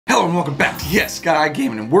and welcome back to Yes Guy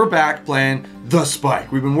Gaming, and we're back playing The Spike.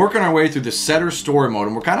 We've been working our way through the setter story mode,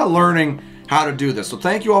 and we're kind of learning how to do this. So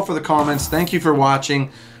thank you all for the comments. Thank you for watching.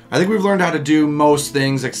 I think we've learned how to do most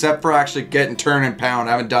things, except for actually getting turn and pound.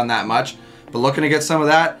 I haven't done that much, but looking to get some of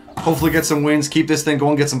that. Hopefully get some wins, keep this thing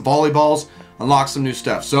going, get some volleyballs, unlock some new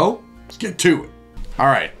stuff. So, let's get to it. All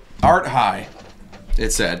right, Art High,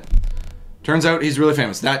 it said. Turns out he's really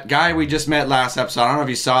famous. That guy we just met last episode, I don't know if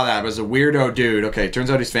you saw that, but was a weirdo dude. Okay, turns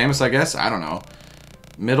out he's famous, I guess. I don't know.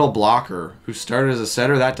 Middle blocker who started as a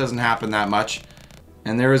setter. That doesn't happen that much.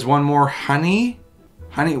 And there is one more. Honey?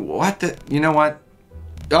 Honey, what the? You know what?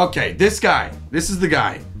 Okay, this guy. This is the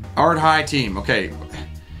guy. Art High team. Okay.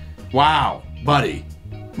 Wow, buddy.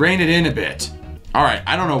 Rein it in a bit. All right,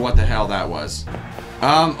 I don't know what the hell that was.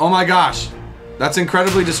 Oh my gosh. That's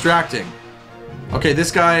incredibly distracting. Okay, this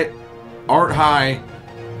guy... Art High.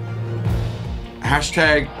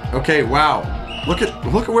 Hashtag. Okay, wow. Look at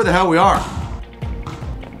where the hell we are.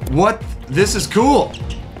 What? This is cool.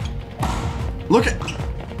 Look at.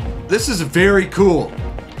 This is very cool.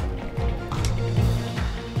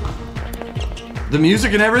 The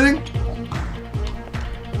music and everything?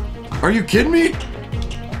 Are you kidding me?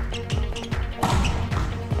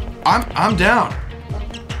 I'm down.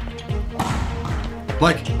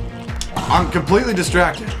 Like, I'm completely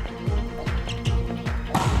distracted.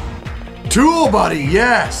 Tool buddy,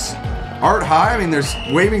 yes! Art High, I mean, there's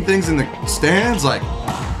waving things in the stands, like,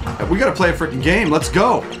 we gotta play a freaking game, let's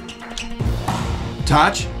go!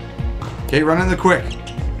 Touch. Okay, run in the quick.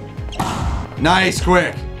 Nice,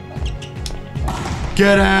 quick!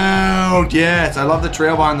 Get out! Yes, I love the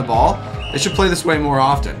trail behind the ball. They should play this way more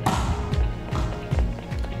often.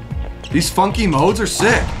 These funky modes are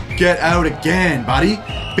sick. Get out again, buddy.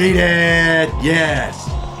 Beat it! Yes!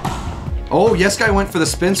 Oh, yes guy went for the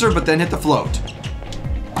Spencer, but then hit the float.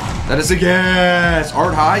 That is a yes!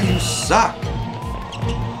 Art High, you suck.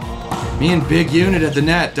 Me and Big Unit at the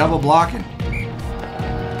net, double blocking.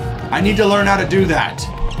 I need to learn how to do that.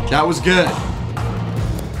 That was good.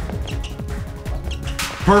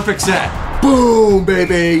 Perfect set. Boom,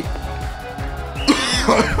 baby!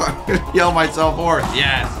 I'm gonna yell myself hoarse.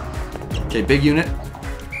 Yes! Okay, Big Unit.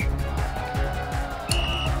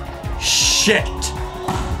 Shit!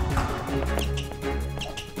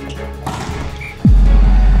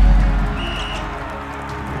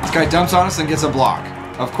 This guy dumps on us and gets a block.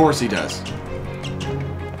 Of course he does.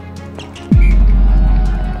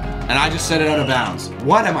 And I just set it out of bounds.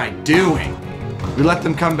 What am I doing? We let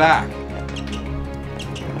them come back.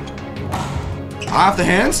 Off the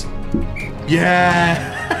hands?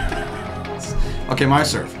 Yeah. Okay, my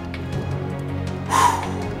serve.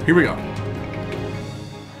 Here we go.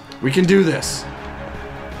 We can do this.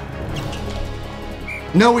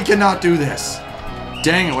 No, we cannot do this.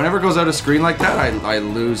 Dang it, whenever it goes out of screen like that, I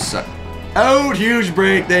lose. Out, huge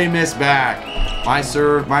break, they miss back. My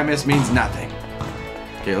serve, my miss means nothing.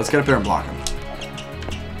 Okay, let's get up there and block him.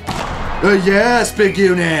 Yes, Big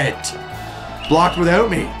Unit. Blocked without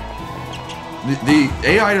me. The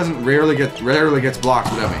AI doesn't rarely gets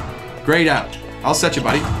blocked without me. Great out. I'll set you,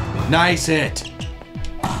 buddy. Nice hit.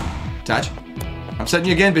 Touch. I'm setting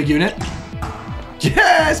you again, Big Unit.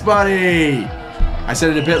 Yes, buddy. I set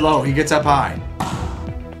it a bit low. He gets up high.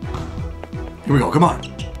 Here we go, come on.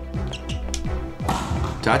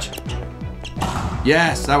 Touch.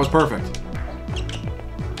 Yes, that was perfect.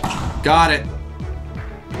 Got it.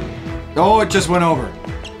 Oh, it just went over.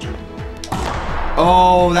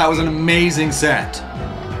 Oh, that was an amazing set.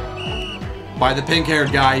 By the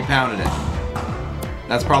pink-haired guy, he pounded it.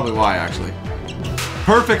 That's probably why, actually.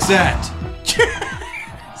 Perfect set.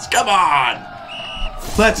 Yes, come on.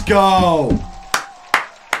 Let's go.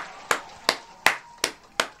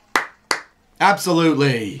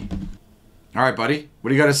 Absolutely. All right, buddy. What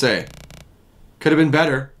do you got to say? Could have been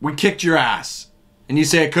better. We kicked your ass. And you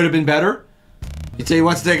say it could have been better? You say he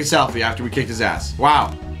wants to take a selfie after we kicked his ass.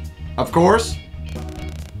 Wow. Of course.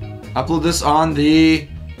 Upload this on the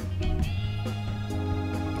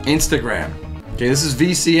Instagram. Okay, this is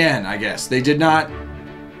VCN, I guess. They did not...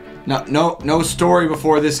 No story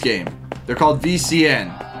before this game. They're called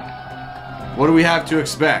VCN. What do we have to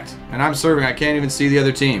expect? And I'm serving. I can't even see the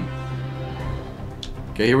other team.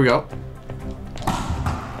 Okay, here we go.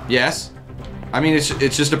 Yes. I mean, it's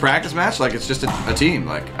just a practice match. Like, it's just a team.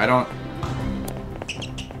 Like, I don't...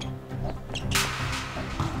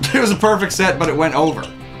 It was a perfect set, but it went over.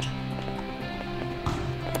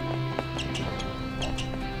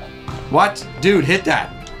 What? Dude, hit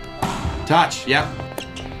that. Touch. Yep.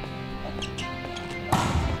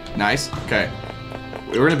 Nice. Okay.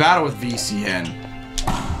 We were in a battle with VCN.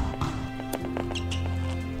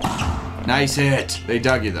 Nice hit. They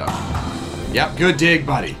dug you, though. Yep, good dig,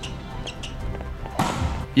 buddy.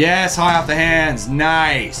 Yes, high off the hands.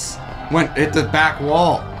 Nice. Hit the back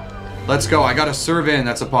wall. Let's go. I got a serve in.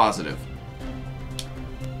 That's a positive.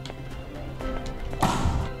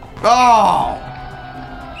 Oh!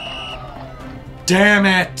 Damn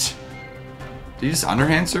it. Did you just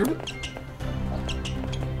underhand serve it?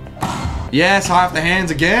 Yes, high off the hands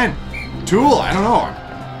again. Tool, I don't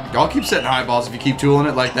know. Y'all keep setting high balls if you keep tooling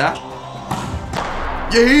it like that.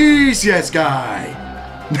 Yes, guy.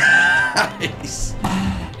 Nice.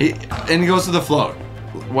 And he goes to the float.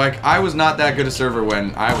 Like, I was not that good a server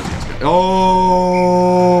when I was yes guy.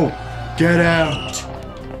 Oh, get out.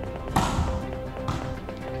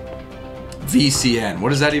 VCN. What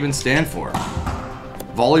does that even stand for?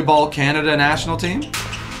 Volleyball Canada National Team?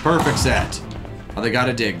 Perfect set. Oh, they got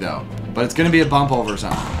to dig, though. But it's going to be a bump over or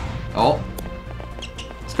something. Oh.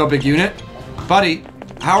 Let's go, big unit. Buddy,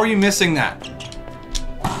 how are you missing that?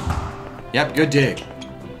 Yep, good dig.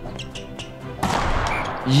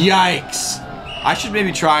 Yikes. I should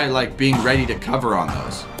maybe try, like, being ready to cover on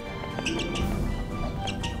those.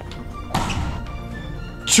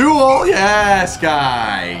 Tool, yes,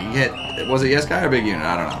 guy. Hit. Was it yes, guy or big unit?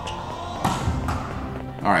 I don't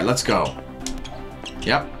know. All right, let's go.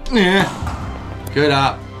 Yep. Good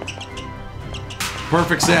up.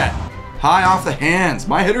 Perfect set. High off the hands.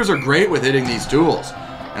 My hitters are great with hitting these tools,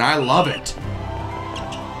 and I love it.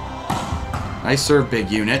 Nice serve,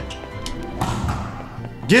 big unit.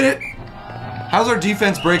 Get it? How's our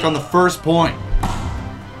defense break on the first point?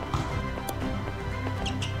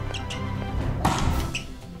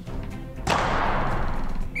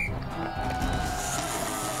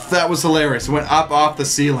 That was hilarious. It went up off the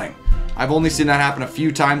ceiling. I've only seen that happen a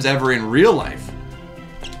few times ever in real life.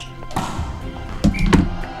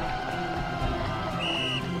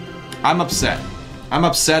 I'm upset. I'm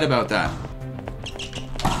upset about that.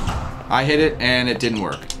 I hit it and it didn't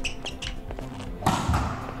work.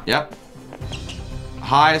 Yep.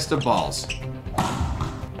 Highest of balls.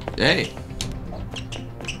 Hey.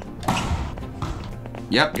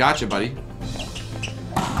 Yep, gotcha, buddy.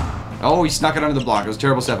 Oh, he snuck it under the block. It was a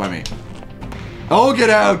terrible set by me. Oh, get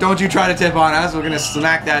out. Don't you try to tip on us. We're going to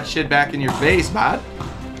smack that shit back in your face, bud.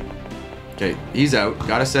 Okay, he's out.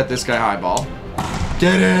 Got to set this guy high ball.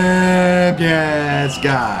 Get him. Yes,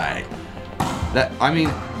 guy. That, I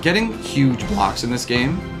mean, getting huge blocks in this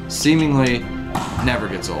game seemingly never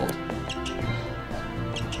gets old.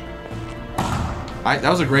 That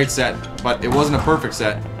was a great set, but it wasn't a perfect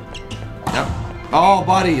set. Yep. Oh,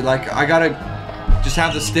 buddy, like, I gotta just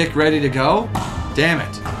have the stick ready to go. Damn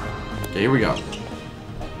it. Okay, here we go.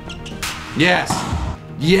 Yes.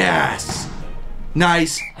 Yes.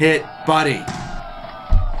 Nice hit, buddy.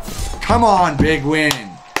 Come on, big win.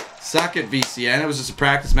 Suck it, VCN. It was just a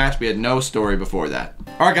practice match. We had no story before that.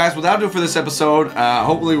 All right, guys, well, that'll do it for this episode.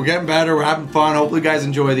 Hopefully, we're getting better. We're having fun. Hopefully, you guys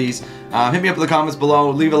enjoy these. Hit me up in the comments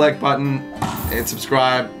below. Leave a like button and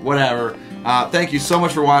subscribe, whatever. Thank you so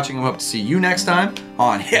much for watching. I hope to see you next time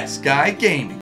on Yes Guy Gaming.